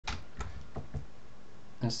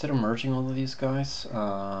instead of merging all of these guys,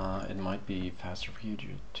 it might be faster for you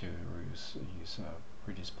to use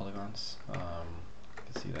reduce polygons. You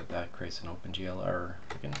can see that that creates an OpenGL error.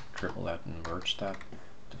 You can triple that and merge that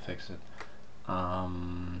to fix it.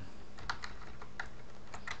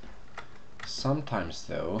 Sometimes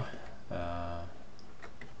though,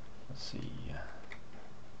 let's see.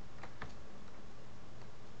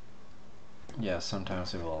 Yeah,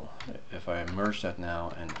 sometimes it will. If I merge that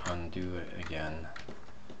now and undo it again,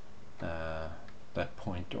 that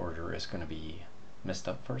point order is going to be messed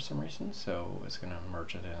up for some reason, so it's going to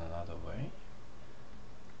merge it in another way.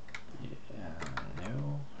 Yeah,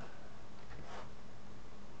 no.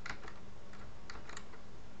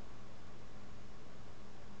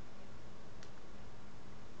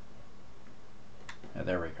 Yeah,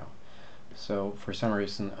 there we go. So for some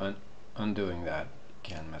reason, undoing that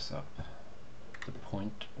can mess up the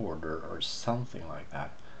point order or something like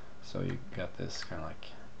that. So you got this kind of like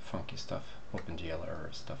funky stuff, OpenGL error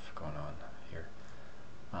stuff going on here.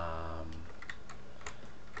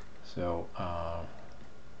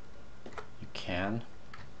 You can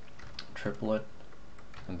triple it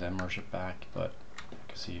and then merge it back, but you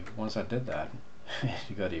can see once I did that,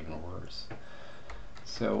 it got even worse.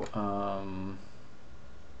 So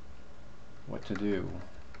what to do?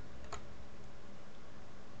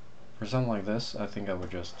 For something like this, I think I would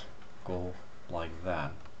just go like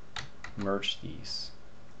that, merge these,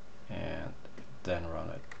 and then run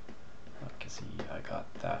it. You can see I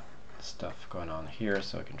got that stuff going on here,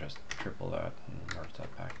 so I can just triple that and merge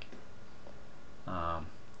that back.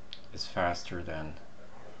 It's faster than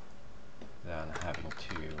having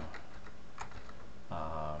to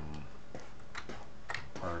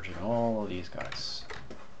merging all of these guys.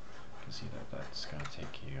 You can see that that's going to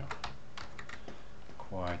take you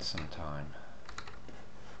quite some time.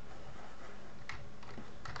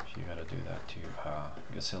 If you got to do that to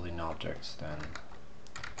gazillion objects, then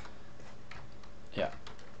yeah,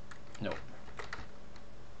 no.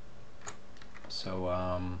 So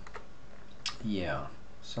yeah,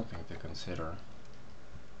 something to consider.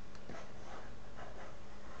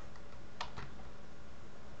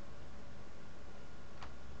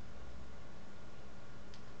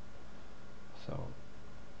 So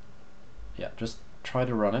yeah, just try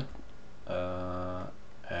to run it,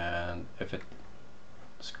 and if it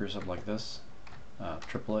screws up like this,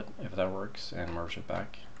 triple it if that works and merge it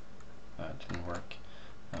back. It didn't work.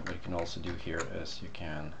 What you can also do here is you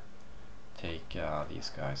can take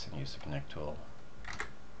these guys and use the connect tool,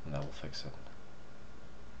 and that will fix it.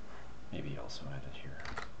 Maybe also add it here.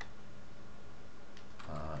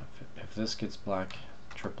 If this gets black,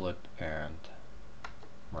 triple it and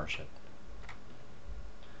merge it.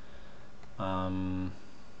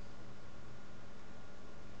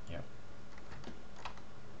 Yep.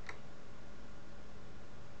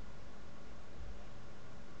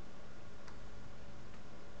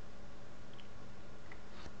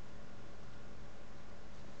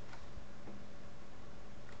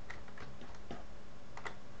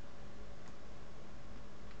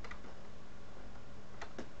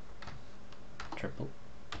 Triple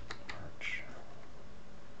merge.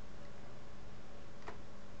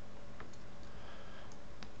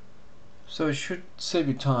 So it should save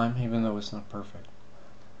you time, even though it's not perfect.